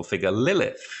mythological figure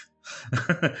Lilith,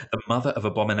 the mother of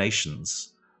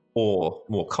abominations, or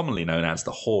more commonly known as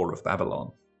the Whore of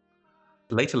Babylon.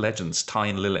 Later legends tie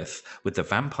in Lilith with the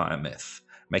vampire myth,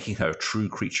 making her a true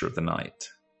creature of the night.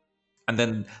 And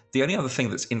then the only other thing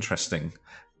that's interesting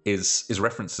is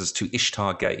references to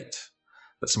Ishtar Gate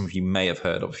that some of you may have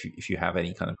heard of if you have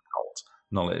any kind of cult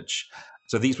knowledge.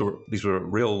 So these were a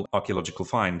real archaeological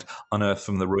find unearthed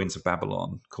from the ruins of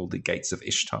Babylon called the Gates of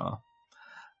Ishtar.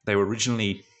 They were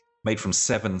originally made from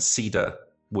 7 cedar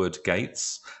wood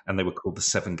gates, and they were called the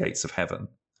 7 Gates of Heaven.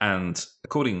 And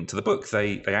according to the book,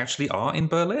 they actually are in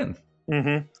Berlin.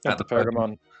 Mm-hmm. At the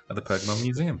Pergamon. At the Pergamon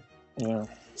Museum. Yeah.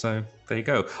 So there you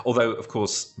go. Although, of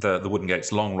course, the wooden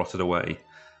gates long rotted away,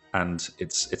 and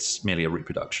it's merely a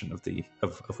reproduction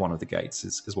of one of the gates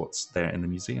is what's there in the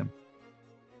museum.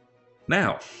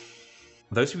 Now,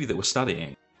 those of you that were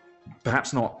studying,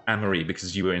 perhaps not Anne-Marie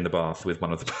because you were in the bath with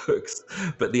one of the books,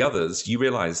 but the others, you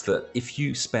realize that if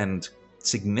you spend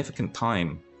significant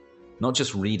time not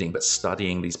just reading but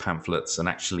studying these pamphlets and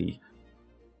actually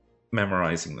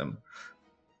memorizing them,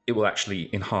 it will actually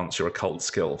enhance your occult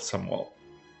skill somewhat.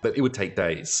 But it would take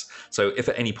days. So if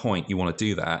at any point you want to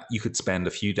do that, you could spend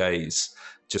a few days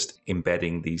just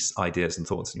embedding these ideas and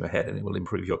thoughts in your head, and it will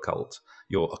improve your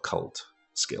occult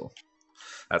skill.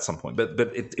 at some point. But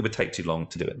it would take too long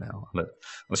to do it now,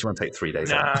 unless you want to take 3 days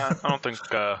Nah, off. I don't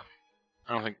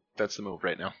think that's the move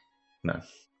right now. No.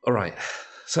 All right.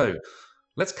 So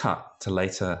let's cut to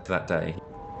later that day.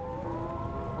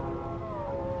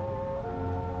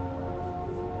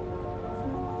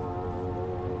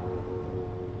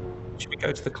 Should we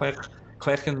go to the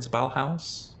Klerkens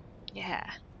Ballhaus? Yeah.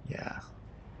 Yeah.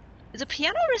 Is a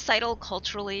piano recital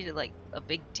culturally like a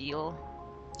big deal?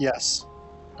 Yes.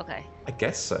 Okay. I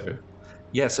guess so.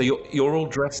 Yeah, so you're all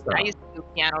dressed up. I used to do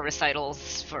piano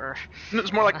recitals for.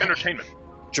 It's more like entertainment.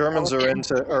 Germans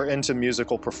are into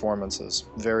musical performances,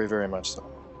 very, very much so.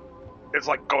 It's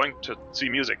like going to see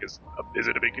music. Is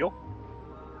it a big deal?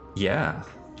 Yeah,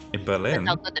 in Berlin.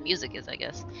 That's how good the music is, I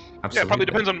guess. Absolutely. Yeah, it probably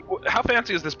depends on how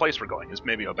fancy is this place we're going. Is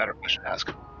maybe a better question to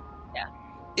ask. Yeah.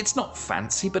 It's not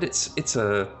fancy, but it's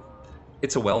a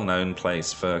well-known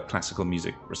place for classical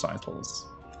music recitals.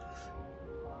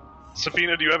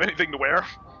 Safina, do you have anything to wear?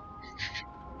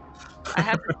 I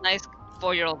have this nice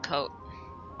 4-year-old coat.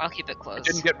 I'll keep it closed.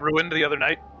 Didn't get ruined the other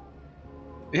night.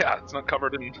 Yeah, it's not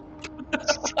covered in.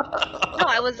 No,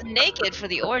 I was naked for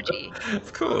the orgy.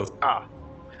 Of course.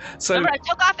 So Remember, I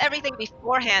took off everything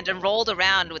beforehand and rolled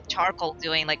around with charcoal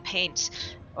doing like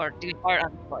paint or doing art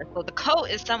on the floor. So the coat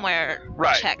is somewhere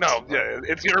Right. checked. No, yeah,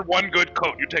 it's your one good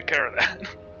coat. You take care of that.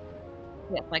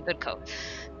 Yeah, my good coat.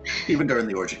 Even during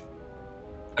the orgy.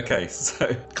 Okay, so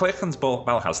Klerkens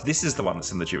Ballhaus, this is the one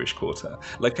that's in the Jewish quarter,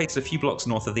 located a few blocks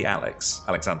north of the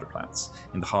Alexanderplatz,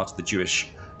 in the heart of the Jewish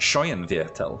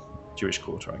Schoenviertel, Jewish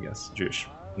quarter, I guess, Jewish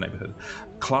neighborhood.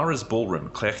 Clara's ballroom,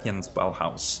 Klerkens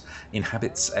Ballhaus,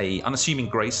 inhabits a unassuming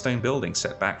grey stone building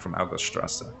set back from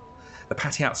Auguststrasse. The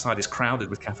patio outside is crowded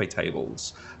with cafe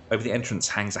tables. Over the entrance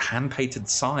hangs a hand-painted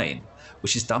sign,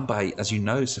 which is done by, as you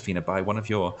know, Safina, by one of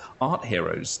your art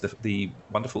heroes, the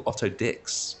wonderful Otto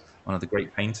Dix, one of the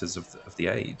great painters of the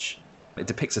age. It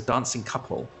depicts a dancing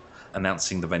couple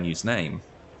announcing the venue's name.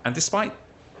 And despite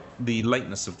the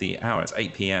lateness of the hour, it's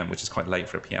 8 p.m., which is quite late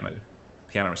for a piano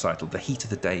recital, the heat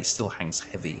of the day still hangs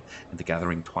heavy in the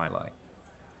gathering twilight.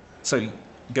 So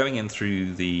going in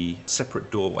through the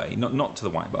separate doorway, not to the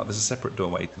wine bar, there's a separate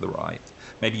doorway to the right.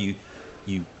 Maybe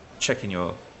you check in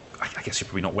your... I guess you're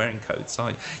probably not wearing coats, are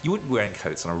you? You wouldn't be wearing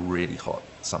coats on a really hot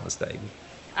summer's day.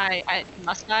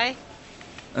 Must I?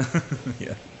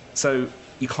 Yeah. So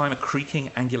you climb a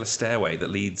creaking angular stairway that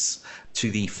leads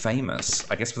to the famous,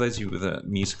 I guess for those of you with a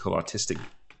musical artistic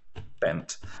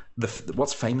bent,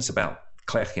 what's famous about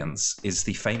Klerkens is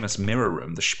the famous mirror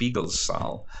room, the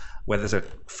Spiegelsaal, where there's a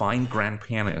fine grand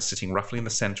piano sitting roughly in the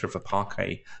center of a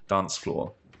parquet dance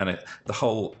floor. And the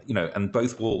whole, and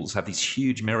both walls have these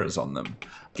huge mirrors on them,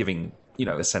 giving,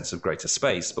 a sense of greater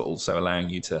space, but also allowing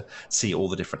you to see all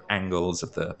the different angles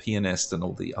of the pianist and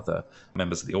all the other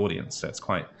members of the audience. So it's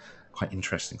quite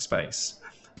interesting space.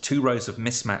 2 rows of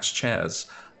mismatched chairs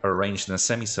are arranged in a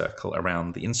semicircle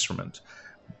around the instrument,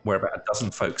 where about a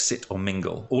dozen folks sit or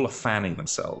mingle. All are fanning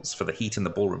themselves, for the heat in the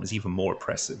ballroom is even more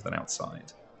oppressive than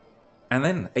outside. And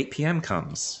then 8 p.m.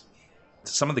 comes.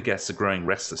 Some of the guests are growing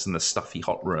restless in the stuffy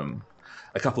hot room.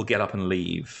 A couple get up and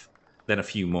leave, then a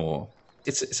few more.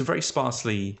 It's a very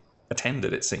sparsely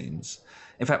attended, it seems.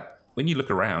 In fact, when you look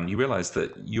around, you realize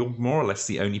that you're more or less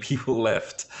the only people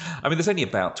left. I mean, there's only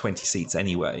about 20 seats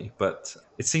anyway, but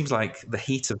it seems like the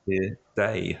heat of the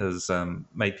day has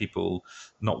made people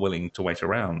not willing to wait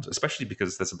around, especially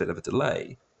because there's a bit of a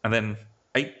delay. And then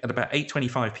at about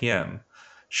 8:25 p.m.,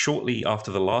 shortly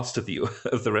after the last of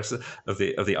the rest of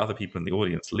the other people in the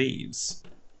audience leaves,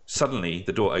 suddenly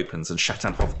the door opens and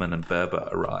Shatan Hoffman and Berber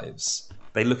arrives.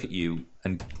 They look at you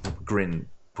and grin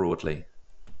broadly.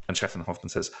 And Shatan Hoffman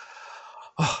says,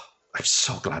 "Oh, I'm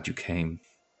so glad you came."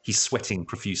 He's sweating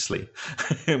profusely,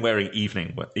 wearing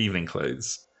evening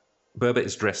clothes. Berber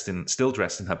is still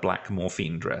dressed in her black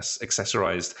morphine dress,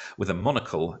 accessorized with a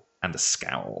monocle and a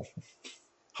scowl.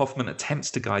 Hoffman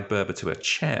attempts to guide Berber to a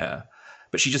chair,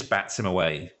 but she just bats him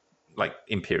away, like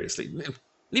imperiously.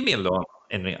 "Leave me alone,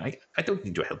 Henry. I don't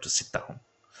need your help to sit down."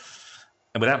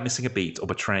 And without missing a beat or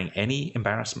betraying any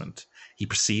embarrassment, he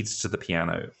proceeds to the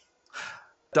piano.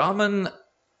 "Damen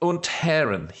und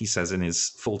Herren," he says in his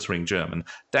faltering German,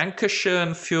 "Danke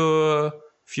schön für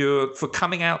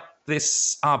coming out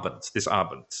this Abend.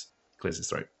 Clears his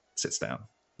throat, sits down.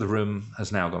 The room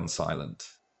has now gone silent.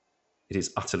 It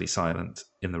is utterly silent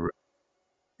in the room.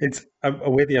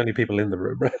 We're the only people in the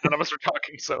room, right? None of us are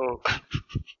talking, so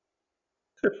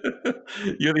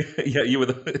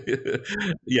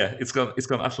It's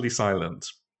gone utterly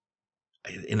silent.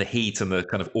 In the heat and the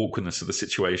kind of awkwardness of the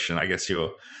situation, I guess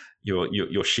you're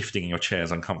shifting in your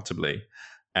chairs uncomfortably.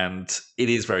 And it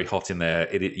is very hot in there.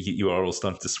 You are all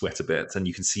starting to sweat a bit, and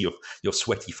you can see your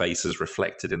sweaty faces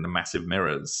reflected in the massive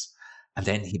mirrors. And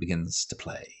then he begins to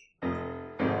play.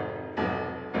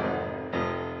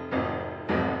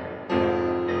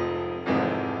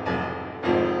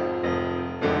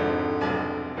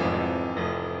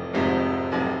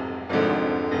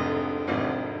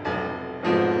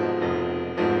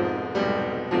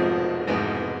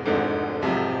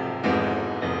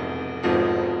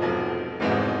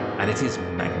 And it is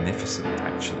magnificent,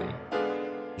 actually.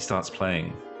 He starts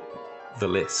playing the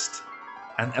list.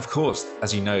 And of course,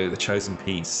 as you know, the chosen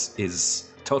piece is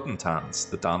Totentanz,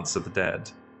 the Dance of the Dead.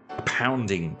 A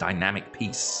pounding, dynamic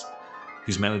piece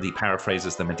whose melody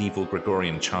paraphrases the medieval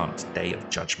Gregorian chant, Day of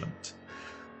Judgment.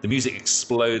 The music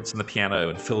explodes on the piano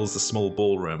and fills the small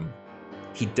ballroom.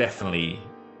 He definitely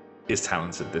is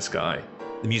talented, this guy.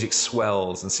 The music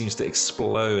swells and seems to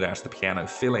explode out of the piano,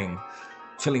 filling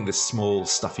this small,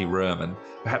 stuffy room and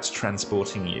perhaps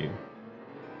transporting you.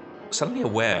 Suddenly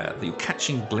aware that you're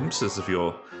catching glimpses of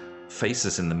your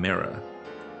faces in the mirror.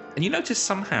 And you notice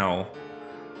somehow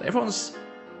that everyone's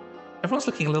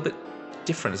looking a little bit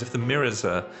different, as if the mirrors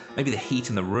are, maybe the heat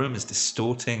in the room is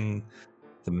distorting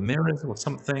the mirrors or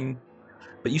something.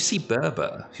 But you see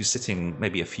Berber, who's sitting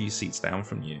maybe a few seats down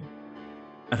from you,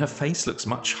 and her face looks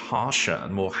much harsher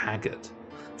and more haggard,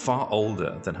 far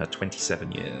older than her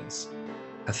 27 years.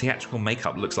 Her theatrical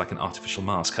makeup looks like an artificial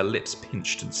mask, her lips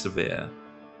pinched and severe.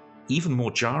 Even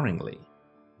more jarringly,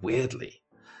 weirdly,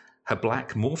 her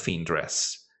black morphine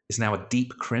dress is now a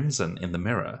deep crimson in the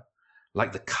mirror,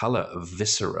 like the colour of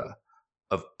viscera,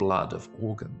 of blood, of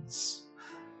organs.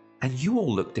 And you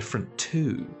all look different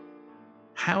too.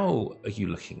 How are you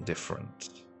looking different?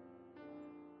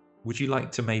 Would you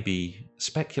like to maybe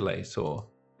speculate or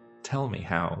tell me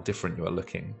how different you are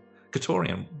looking?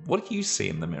 Katorian, what do you see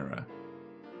in the mirror?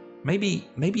 Maybe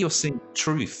you're seeing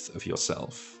truth of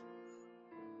yourself.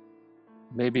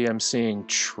 Maybe I'm seeing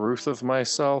truth of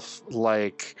myself,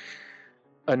 like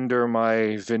under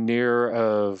my veneer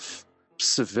of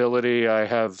civility, I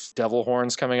have devil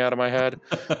horns coming out of my head,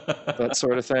 that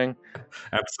sort of thing.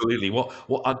 Absolutely. What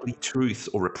ugly truths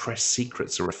or repressed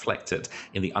secrets are reflected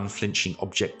in the unflinching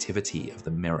objectivity of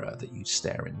the mirror that you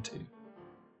stare into?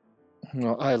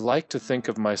 Well, I like to think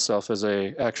of myself as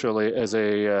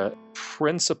a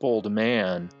principled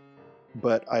man,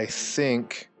 but I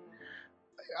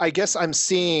guess I'm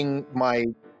seeing my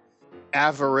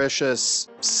avaricious,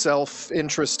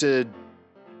 self-interested,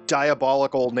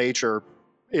 diabolical nature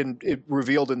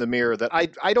revealed in the mirror. That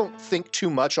I don't think too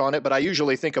much on it, but I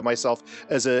usually think of myself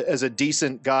as a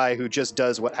decent guy who just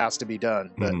does what has to be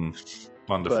done. But,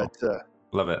 wonderful.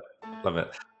 Love it.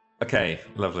 Okay,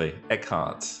 lovely.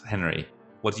 Eckhart, Henry,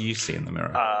 what do you see in the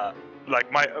mirror? I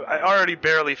already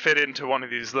barely fit into one of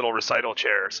these little recital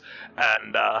chairs,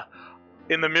 and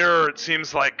in the mirror it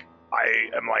seems like I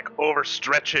am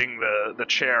overstretching the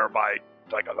chair by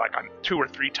like I'm 2 or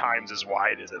 3 times as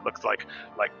wide as it looks like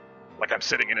I'm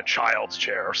sitting in a child's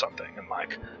chair or something, and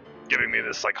giving me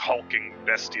this hulking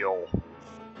bestial.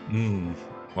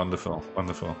 Wonderful.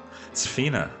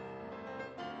 Safina,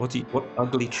 what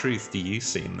ugly truth do you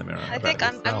see in the mirror? I think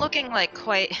I'm looking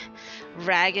quite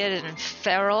ragged and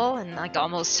feral and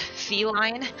almost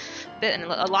feline, and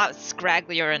a lot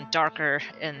scragglier and darker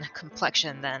in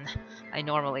complexion than I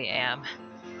normally am.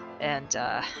 And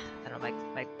I don't know,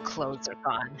 my clothes are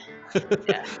gone.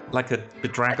 Yeah. Like a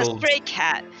bedraggled... Like a stray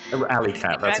cat. Alley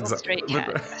cat, that's exactly... Stray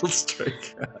cat. Stray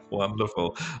cat.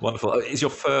 Wonderful. Is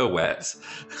your fur wet?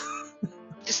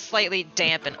 Just slightly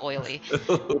damp and oily.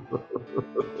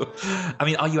 I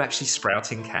mean, are you actually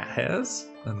sprouting cat hairs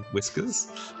and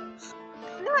whiskers?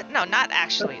 Not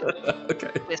actually.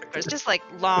 Okay. Whiskers, just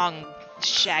long,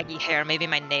 shaggy hair. Maybe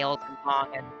my nails are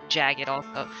long and jagged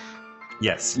also.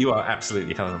 Yes, you are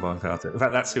absolutely Helena Bonham Carter. In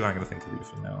fact, that's who I'm going to think of you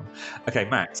from now on. Okay,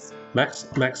 Max. Max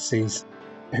sees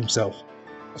himself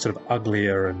sort of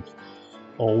uglier and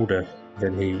older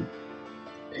than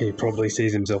he probably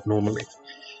sees himself normally.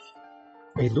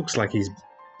 He looks like he's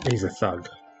a thug,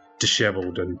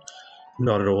 disheveled and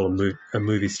not at all a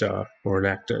movie star or an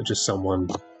actor, just someone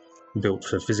built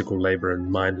for physical labor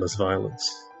and mindless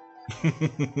violence.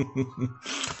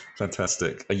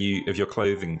 Fantastic. Have your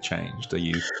clothing changed? Are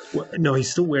you? Well, no,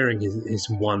 he's still wearing his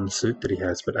one suit that he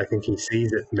has, but I think he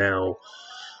sees it now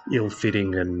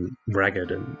ill-fitting and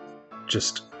ragged and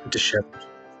just disheveled.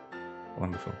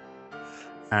 Wonderful.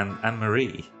 And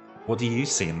Anne-Marie, what do you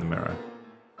see in the mirror?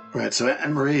 Right, so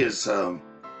Anne-Marie is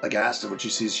aghast at what she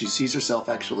sees. She sees herself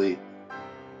actually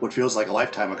what feels like a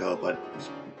lifetime ago, but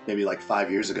maybe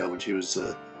 5 years ago when she was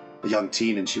a young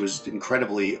teen, and she was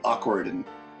incredibly awkward and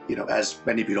as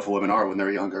many beautiful women are when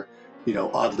they're younger,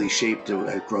 oddly shaped,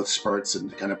 growth spurts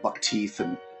and kind of buck teeth,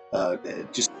 and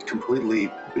just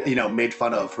completely, made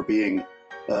fun of for being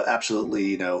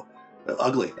absolutely,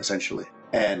 ugly, essentially.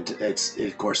 And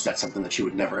of course, that's something that she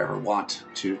would never ever want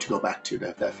to go back to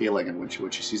have that feeling. And when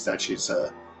she sees that, she's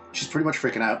pretty much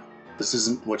freaking out. This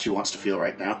isn't what she wants to feel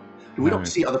right now. We don't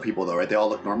see other people though, right? They all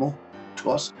look normal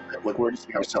to us. Like we're just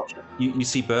seeing ourselves. You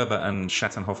see Berber and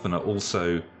Schattenhoffman are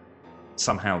also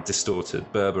somehow distorted.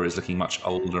 Berber is looking much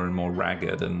older and more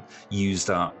ragged and used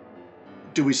up.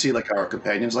 Do we see like our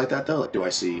companions like that though? Like, do I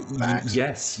see Max?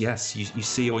 Yes. You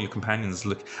see all your companions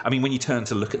look. I mean, when you turn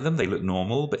to look at them, they look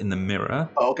normal, but in the mirror,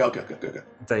 Okay.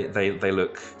 They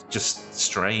look just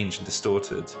strange and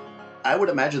distorted. I would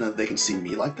imagine that they can see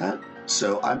me like that,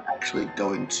 so I'm actually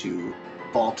going to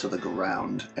fall to the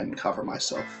ground and cover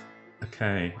myself.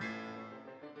 Okay.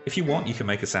 If you want, you can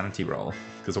make a sanity roll,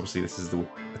 because obviously this is a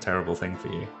terrible thing for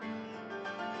you.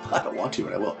 I don't want to,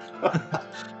 but I will.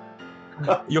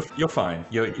 You're fine.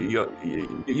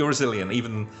 You're resilient,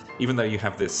 even though you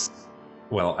have this.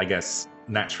 Well, I guess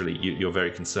naturally you're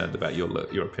very concerned about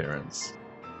your appearance.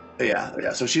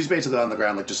 Yeah. So she's basically on the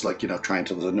ground, like just like trying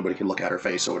to nobody can look at her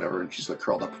face or whatever, and she's like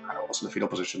curled up, kind of almost in the fetal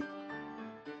position.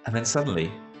 And then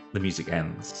suddenly the music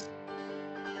ends.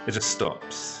 It just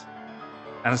stops,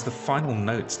 and as the final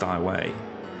notes die away,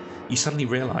 you suddenly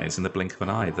realize in the blink of an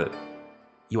eye that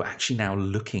you're actually now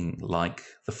looking like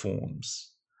the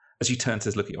forms. As you turn to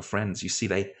look at your friends, you see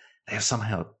they have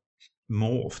somehow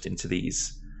morphed into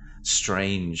these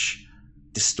strange,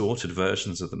 distorted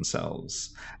versions of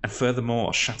themselves. And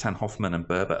furthermore, Schattenhoffman and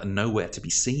Berber are nowhere to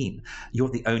be seen. You're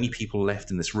the only people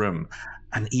left in this room.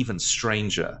 And even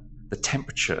stranger, the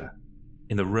temperature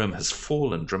in the room has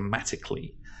fallen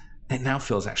dramatically. It now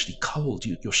feels actually cold.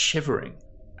 You're shivering.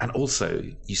 And also,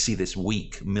 you see this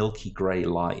weak, milky grey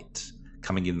light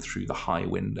coming in through the high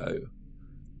window.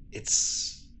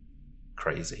 It's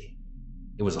crazy.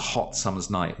 It was a hot summer's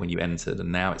night when you entered,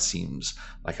 and now it seems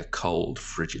like a cold,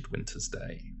 frigid winter's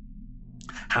day.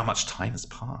 How much time has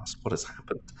passed? What has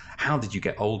happened? How did you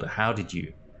get older? How did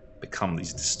you become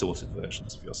these distorted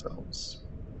versions of yourselves?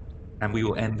 And we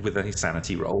will end with a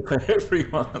sanity roll for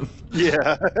everyone. Yeah.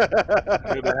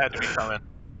 I knew that had to be coming.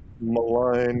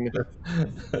 Malign.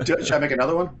 Should I make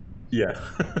another one? Yeah.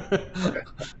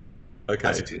 Okay.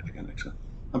 I succeeded again, actually.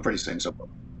 I'm pretty sane so far.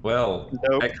 Well,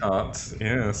 nope. Eckhart,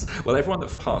 yes. Well, everyone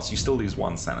that passed, you still lose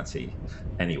 1 sanity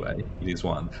anyway. You lose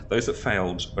 1. Those that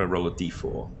failed roll a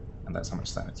d4, and that's how much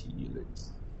sanity you lose.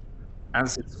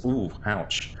 As it's... Ooh,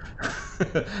 ouch.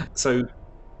 So...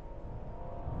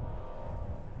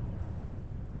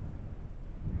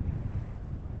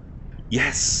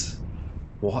 Yes!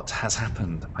 What has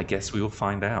happened? I guess we will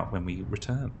find out when we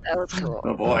return. That was cool.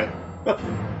 Oh boy.